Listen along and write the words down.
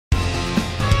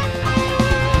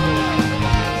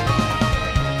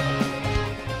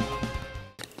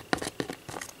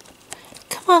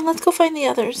on, let's go find the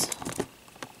others.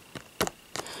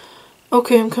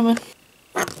 Okay, I'm coming.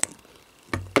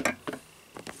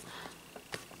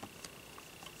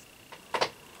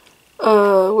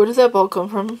 Where does that ball come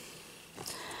from?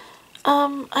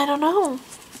 I don't know.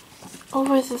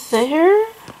 Over there?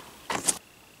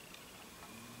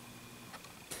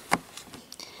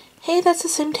 Hey, that's the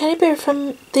same teddy bear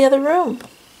from the other room.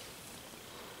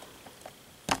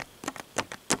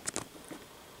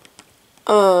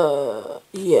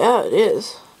 Yeah, it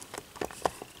is.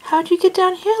 How'd you get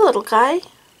down here, little guy?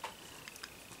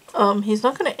 He's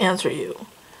not gonna answer you.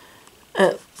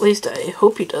 At least I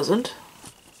hope he doesn't.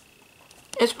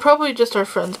 It's probably just our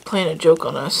friends playing a joke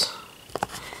on us.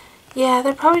 Yeah,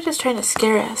 they're probably just trying to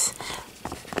scare us.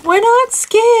 We're not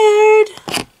scared!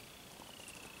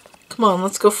 Come on,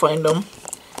 let's go find them.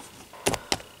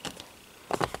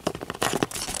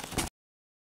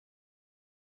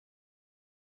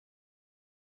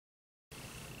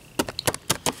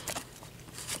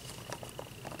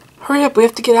 Hurry up, we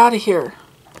have to get out of here.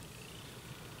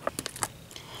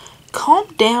 Calm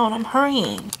down, I'm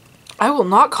hurrying. I will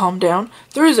not calm down.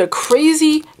 There is a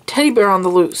crazy teddy bear on the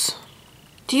loose.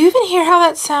 Do you even hear how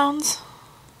that sounds?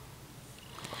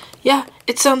 Yeah,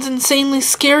 it sounds insanely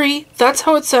scary. That's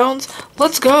how it sounds.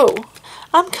 Let's go.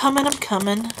 I'm coming, I'm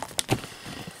coming.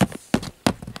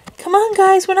 Come on,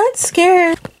 guys, we're not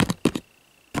scared.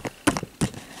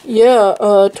 Yeah,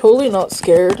 totally not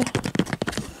scared.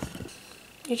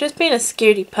 You're just being a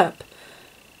scaredy pup.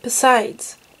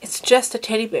 Besides, it's just a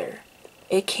teddy bear.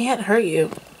 It can't hurt you.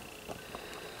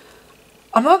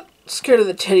 I'm not scared of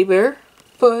the teddy bear,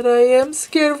 but I am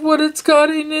scared of what it's got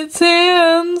in its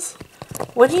hands.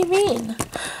 What do you mean?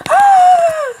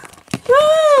 Ah!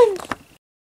 Run!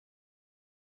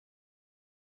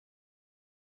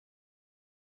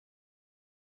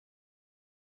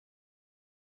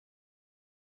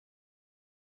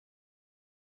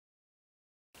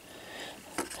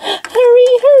 Hurry,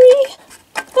 hurry!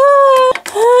 Ah!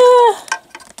 Ah!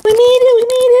 We made it, we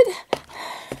made it!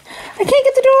 I can't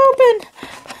get the door open!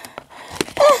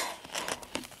 Ah!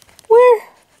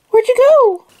 Where'd you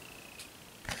go?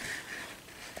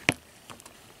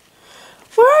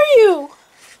 Where are you?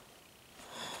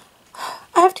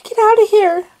 I have to get out of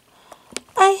here.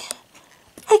 I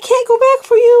can't go back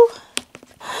for you.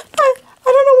 I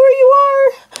don't know where you are.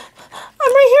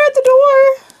 I'm right here at the door.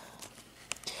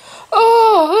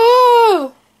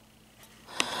 Oh!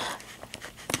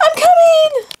 I'm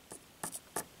coming!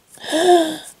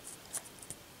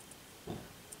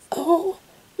 Oh,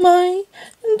 my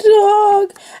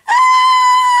dog. Ah!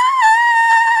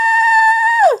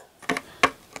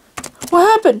 What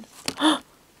happened?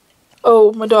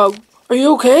 Oh, my dog. Are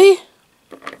you okay?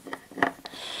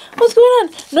 What's going on?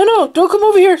 No, don't come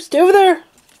over here. Stay over there.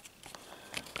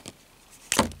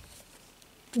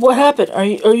 What happened? Are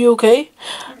you okay?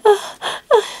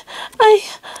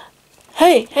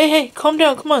 Hey, calm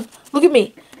down. Come on. Look at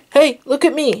me. Hey, look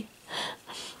at me.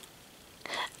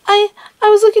 I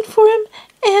was looking for him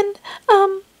and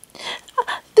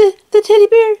the teddy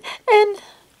bear and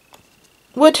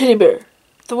what teddy bear?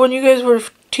 The one you guys were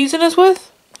teasing us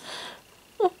with?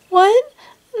 What?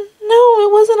 No,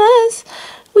 it wasn't us.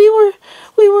 We were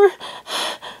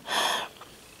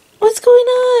What's going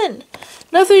on?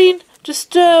 Nothing.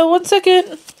 Just 1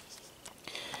 second.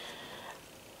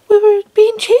 We were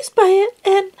being chased by it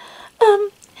and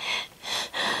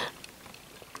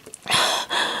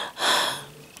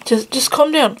Just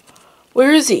calm down.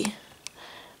 Where is he?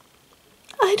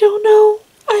 I don't know.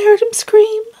 I heard him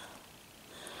scream.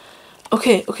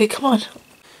 Okay, come on.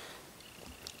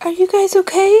 Are you guys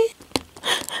okay?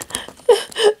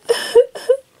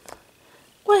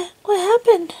 What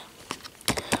happened?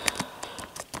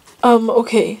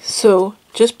 Okay, so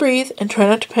just breathe and try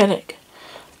not to panic.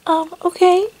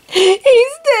 Okay.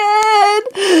 He's dead!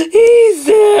 He's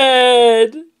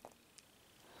dead!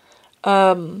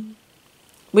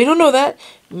 We don't know that.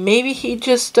 Maybe he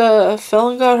just, fell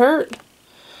and got hurt.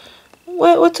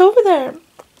 What's over there?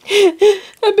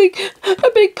 A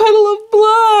big puddle of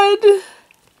blood!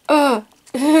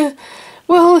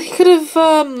 Well, he could have,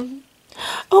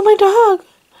 Oh, my dog!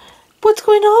 What's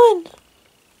going on?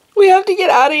 We have to get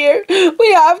out of here!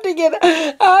 We have to get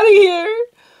out of here!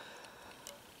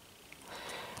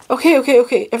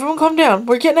 Okay. Everyone calm down.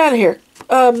 We're getting out of here.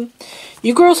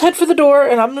 You girls head for the door,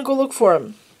 and I'm gonna go look for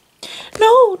him.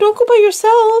 No, don't go by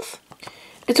yourself.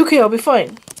 It's okay, I'll be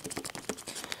fine.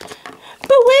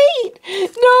 But wait!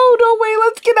 No, don't wait.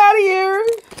 Let's get out of here.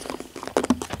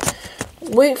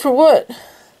 Wait for what?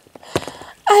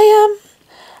 I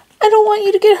don't want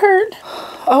you to get hurt.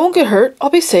 I won't get hurt. I'll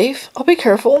be safe. I'll be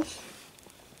careful.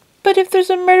 But if there's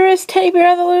a murderous teddy bear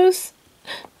on the loose,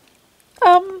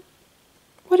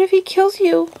 what if he kills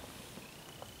you?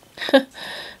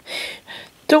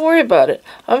 Don't worry about it.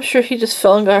 I'm sure he just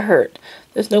fell and got hurt.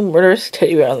 There's no murderous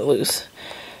teddy bear on the loose.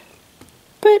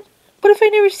 But what if I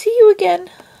never see you again?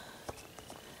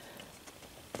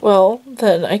 Well,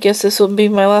 then I guess this will be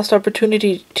my last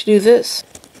opportunity to do this.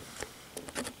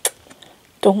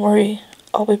 Don't worry,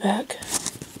 I'll be back.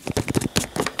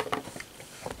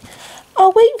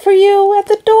 I'll wait for you at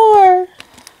the door.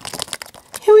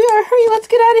 Here we are, hurry, let's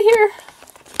get out of here.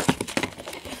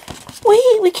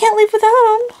 Wait, we can't leave without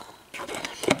them.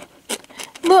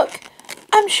 Look,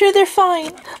 I'm sure they're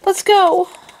fine. Let's go.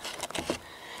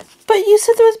 But you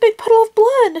said there was a big puddle of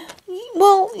blood.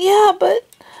 Well, yeah, but,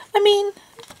 I mean,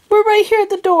 we're right here at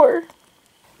the door.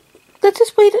 Let's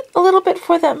just wait a little bit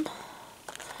for them.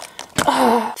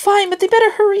 Fine, but they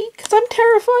better hurry, because I'm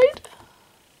terrified.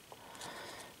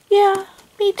 Yeah,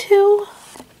 me too.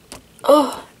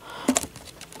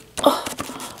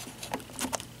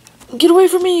 Get away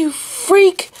from me, you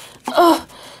freak!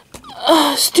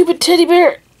 Stupid teddy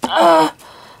bear!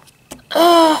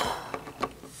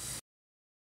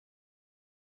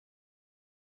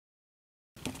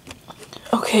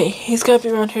 Okay, he's gotta be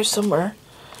around here somewhere.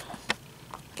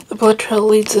 The blood trail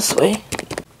leads this way.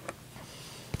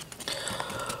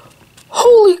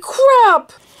 Holy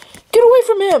crap! Get away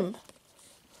from him!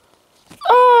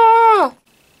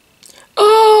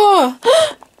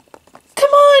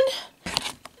 Come on!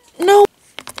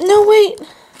 No, wait.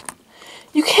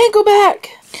 You can't go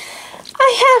back.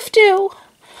 I have to.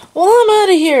 Well, I'm out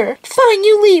of here. Fine,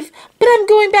 you leave, but I'm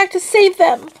going back to save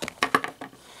them.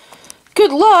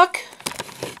 Good luck.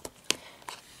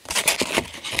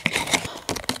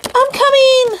 I'm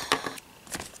coming.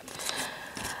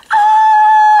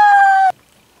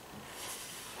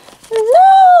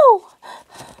 No!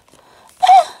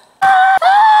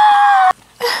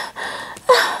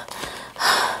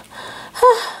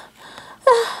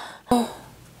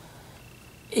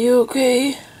 You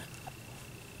okay?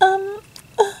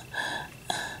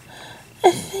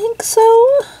 I think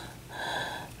so.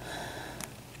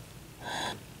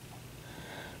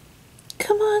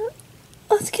 Come on,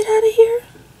 let's get out of here.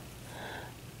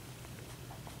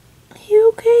 You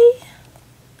okay?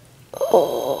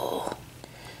 Oh,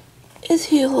 is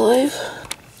he alive?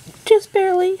 Just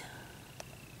barely.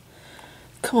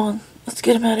 Come on, let's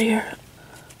get him out of here.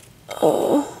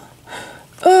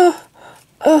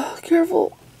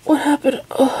 Careful. What happened?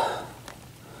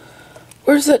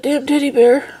 Where's that damn teddy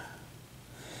bear?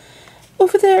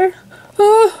 Over there.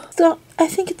 So, I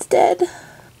think it's dead.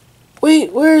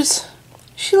 Wait, where's...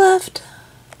 She left.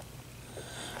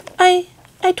 I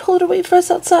told her to wait for us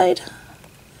outside.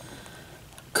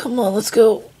 Come on, let's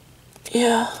go.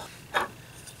 Yeah.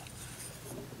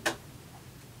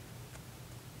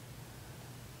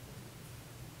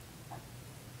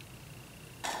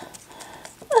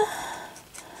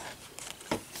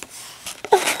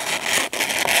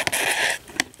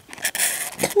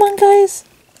 Come on, guys.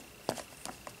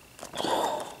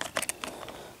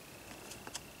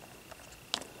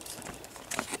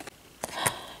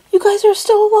 You guys are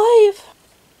still alive.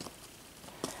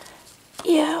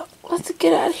 Yeah, let's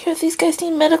get out of here. These guys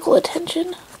need medical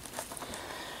attention.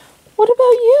 What about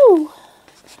you?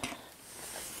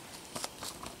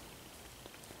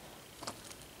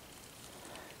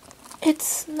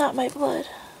 It's not my blood.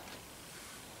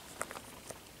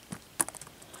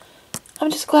 I'm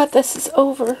just glad this is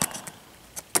over.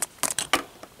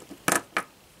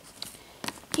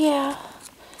 Yeah,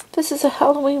 this is a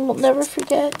Halloween we'll never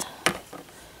forget.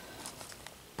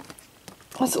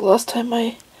 That's the last time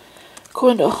I go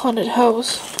into a haunted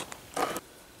house.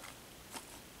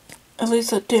 At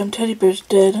least that damn teddy bear's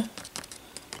dead.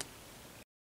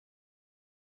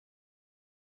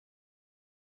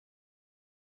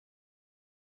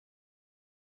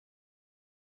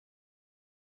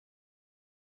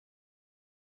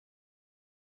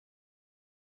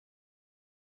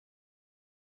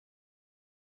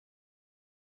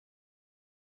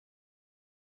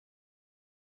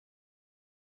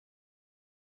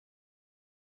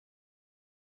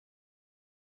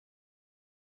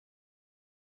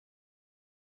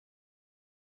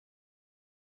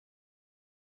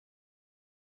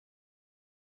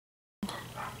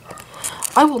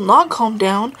 I will not calm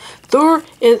down. There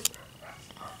is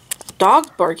dogs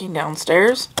barking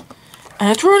downstairs,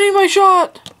 and it's ruining my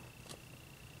shot.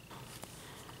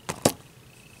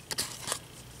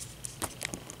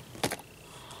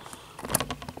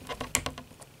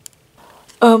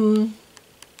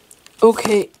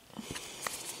 Okay.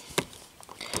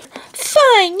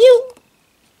 Fine, you...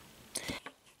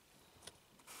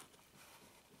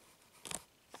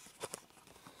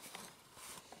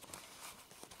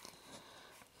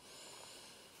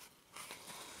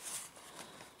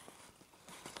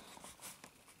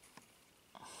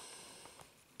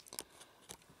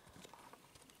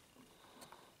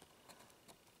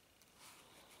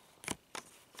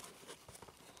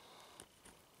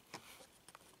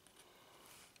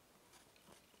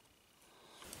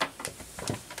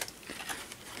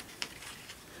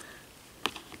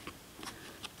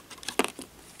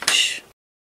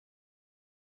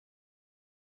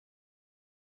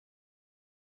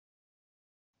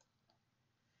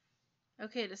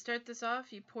 Okay, to start this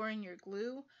off, you pour in your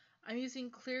glue. I'm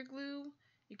using clear glue.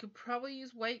 You could probably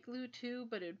use white glue too,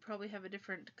 but it would probably have a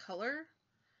different color.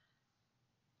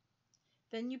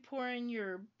 Then you pour in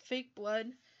your fake blood.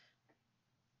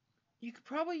 You could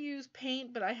probably use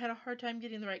paint, but I had a hard time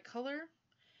getting the right color.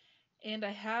 And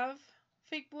I have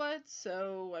fake blood,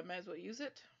 so I might as well use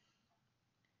it.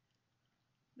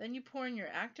 Then you pour in your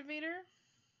activator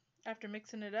after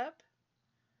mixing it up.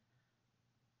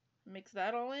 Mix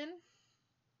that all in.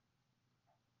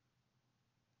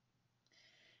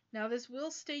 Now this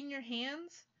will stain your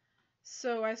hands,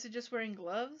 so I suggest wearing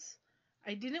gloves.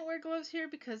 I didn't wear gloves here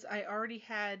because I already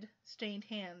had stained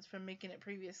hands from making it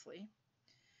previously.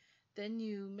 Then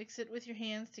you mix it with your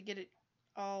hands to get it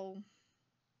all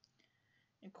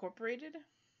incorporated.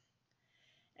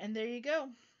 And there you go.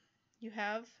 You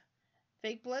have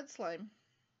fake blood slime.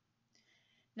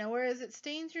 Now whereas it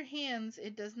stains your hands,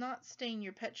 it does not stain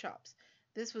your pet shops.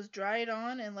 This was dried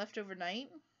on and left overnight,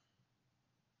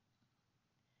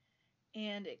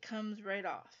 and it comes right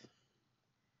off.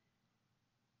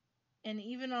 And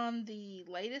even on the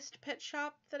lightest pet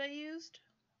shop that I used,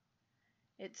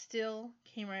 it still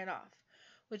came right off,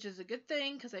 which is a good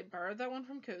thing because I borrowed that one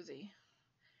from Cozy,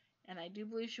 and I do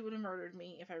believe she would have murdered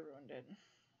me if I ruined it.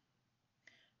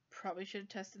 Probably should have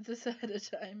tested this ahead of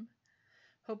time.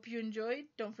 Hope you enjoyed.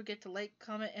 Don't forget to like,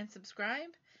 comment, and subscribe,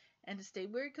 and to stay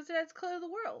weird because it adds color to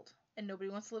the world, and nobody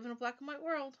wants to live in a black and white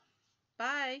world.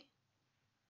 Bye!